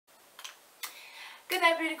Good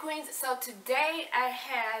night, beauty queens. So today I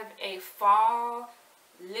have a fall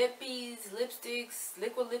lippies, lipsticks,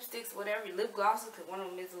 liquid lipsticks, whatever, lip glosses, because one of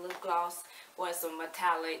them is a lip gloss, or it's a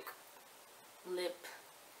metallic lip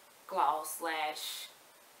gloss slash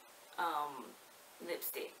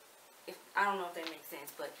lipstick. I don't know if that makes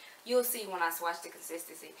sense, but you'll see when I swatch the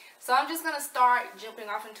consistency. So I'm just going to start jumping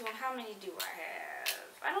off into them. How many do I have?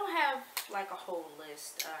 I don't have like a whole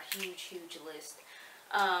list, a huge list.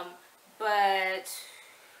 But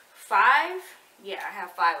 5? Yeah, I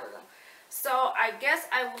have 5 of them. So I guess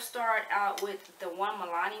I will start out with the one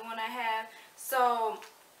MILANI one I have. So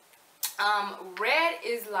red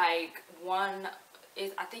is like one,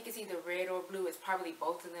 I think it's either red or blue. It's probably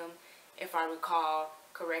both of them if I recall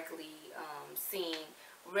correctly seeing.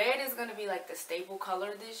 Red is going to be like the staple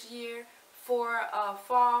color this year for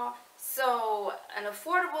fall. So an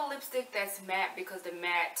affordable lipstick that's matte, because the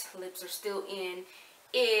matte lips are still in,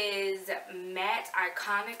 is Matte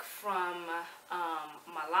Iconic from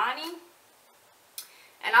MILANI.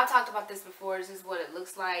 And I've talked about this before. This is what it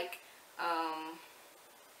looks like.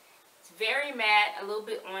 It's very matte, a little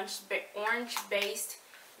bit orange based,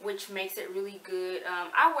 which makes it really good.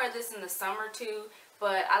 I wear this in the summer too,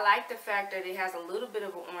 but I like the fact that it has a little bit of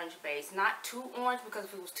an orange base. Not too orange, because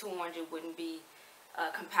if it was too orange it wouldn't be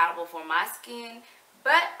compatible for my skin,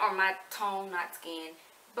 or my tone, not skin.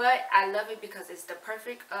 But I love it because it's the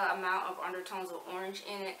perfect amount of undertones of orange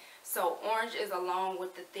in it. So orange is along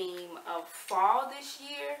with the theme of fall this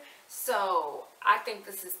year. So I think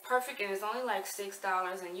this is perfect, and it's only like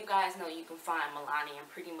 $6. And you guys know you can find MILANI in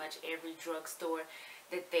pretty much every drugstore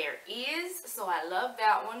that there is. So I love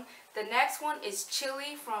that one. The next one is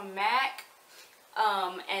Chili from MAC.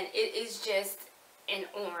 And it is just an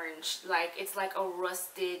orange. Like, it's like a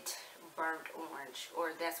rusted, burnt orange.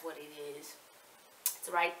 Or that's what it is. It's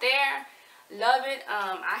right there. Love it.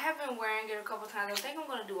 I have been wearing it a couple times. I think I'm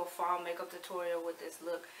going to do a fall makeup tutorial with this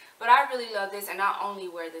look. But I really love this, and I only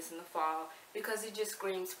wear this in the fall because it just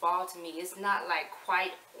screams fall to me. It's not like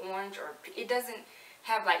quite orange, or it doesn't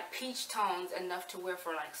have like peach tones enough to wear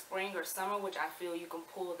for like spring or summer, which I feel you can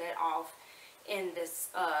pull that off in this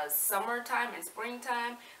summertime and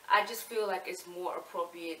springtime. I just feel like it's more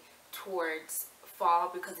appropriate towards fall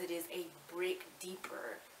because it is a brick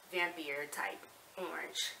deeper vampire type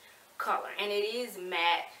orange color, and it is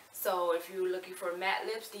matte. So if you're looking for matte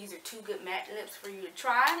lips, these are 2 good matte lips for you to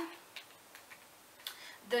try.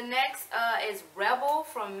 The next is Rebel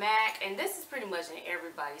from MAC, and this is pretty much in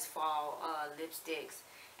everybody's fall lipsticks.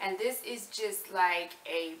 And this is just like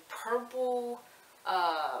a purple,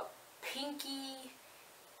 pinky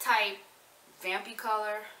type vampy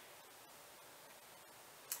color.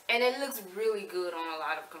 And it looks really good on a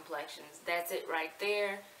lot of complexions. That's it right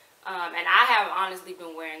there. And I have honestly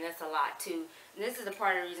been wearing this a lot too. And this is a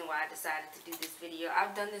part of the reason why I decided to do this video.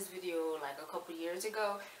 I've done this video like a couple years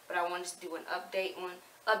ago, but I wanted to do an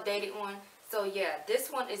updated one. So yeah,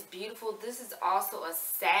 this one is beautiful. This is also a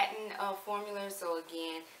satin formula. So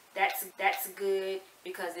again, that's good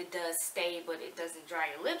because it does stay, but it doesn't dry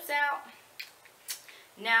your lips out.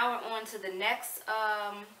 Now we're on to the next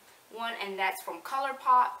one, and that's from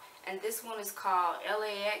ColourPop. And this one is called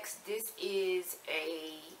LAX. This is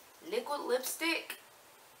a liquid lipstick,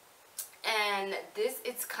 and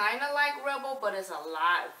it's kind of like Rebel, but it's a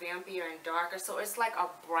lot vampier and darker. So it's like a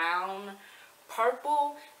brown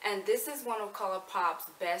purple, and this is one of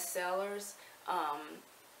ColourPop's best sellers.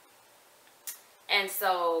 And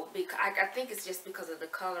so I think it's just because of the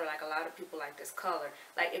color. Like, a lot of people like this color.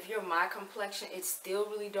 Like, if you're my complexion, it's still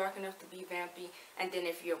really dark enough to be vampy, and then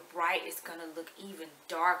if you're bright, it's gonna look even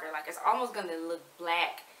darker. Like, it's almost gonna look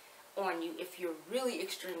black on you if you're really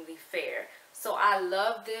extremely fair. So I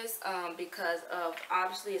love this because of,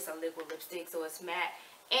 obviously it's a liquid lipstick, so it's matte,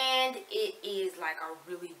 and it is like a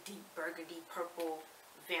really deep burgundy purple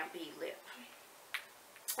vampy lip.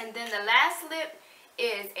 And then the last lip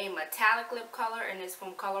is a metallic lip color, and it's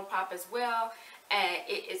from ColourPop as well, and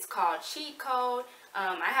it is called Cheat Code.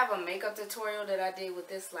 I have a makeup tutorial that I did with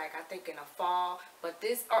this, like, I think in the fall, but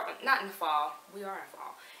this, or not in the fall, we are in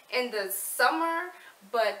fall, in the summer.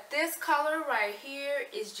 But this color right here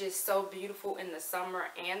is just so beautiful in the summer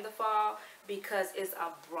and the fall because it's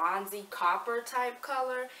a bronzy copper type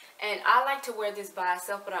color. And I like to wear this by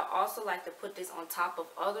itself, but I also like to put this on top of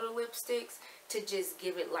other lipsticks to just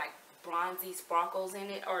give it like bronzy sparkles in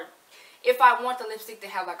it. Or if I want the lipstick to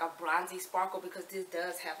have like a bronzy sparkle, because this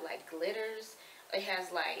does have like glitters. It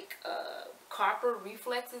has like copper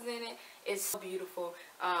reflexes in it. It's so beautiful.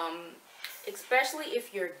 Especially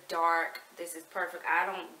if you're dark, this is perfect.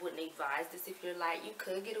 I wouldn't advise this if you're light. You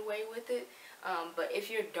could get away with it. But if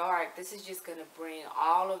you're dark, this is just going to bring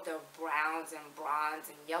all of the browns and bronze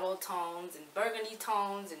and yellow tones and burgundy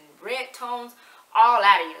tones and red tones all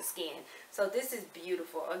out of your skin. So this is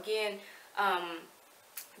beautiful. Again,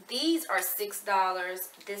 these are $6.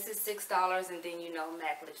 This is $6, and then you know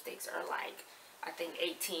MAC lipsticks are like, I think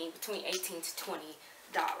between $18 to $20.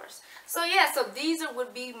 So yeah, so these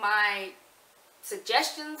would be my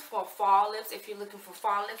suggestions for fall lips if you're looking for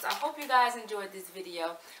fall lips. I hope you guys enjoyed this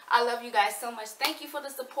video. I love you guys so much. Thank you for the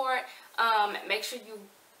support. Make sure you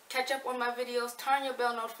catch up on my videos. Turn your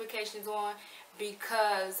bell notifications on,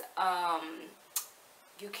 because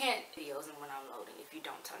you can't videos when I'm loading if you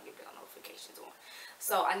don't turn your bell notifications on.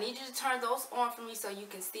 So I need you to turn those on for me so you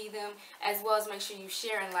can see them, as well as make sure you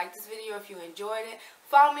share and like this video if you enjoyed it.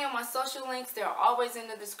 Follow me on my social links. They're always in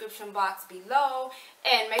the description box below.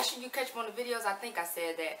 And make sure you catch up on the videos. I think I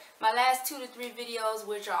said that. My last 2 to 3 videos,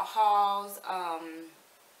 which are hauls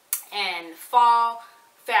and fall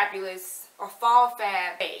fabulous or fall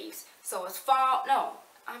fab faves. So it's fall, no,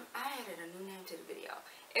 I added a new name to the video.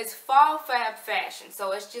 It's fall fab fashion.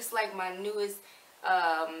 So it's just like my newest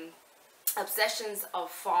obsessions of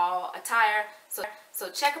fall attire. So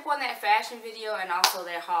check up on that fashion video and also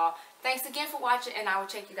their haul. Thanks again for watching, and I will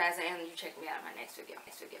check you guys in, and you check me out in my next video.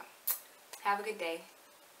 Have a good day.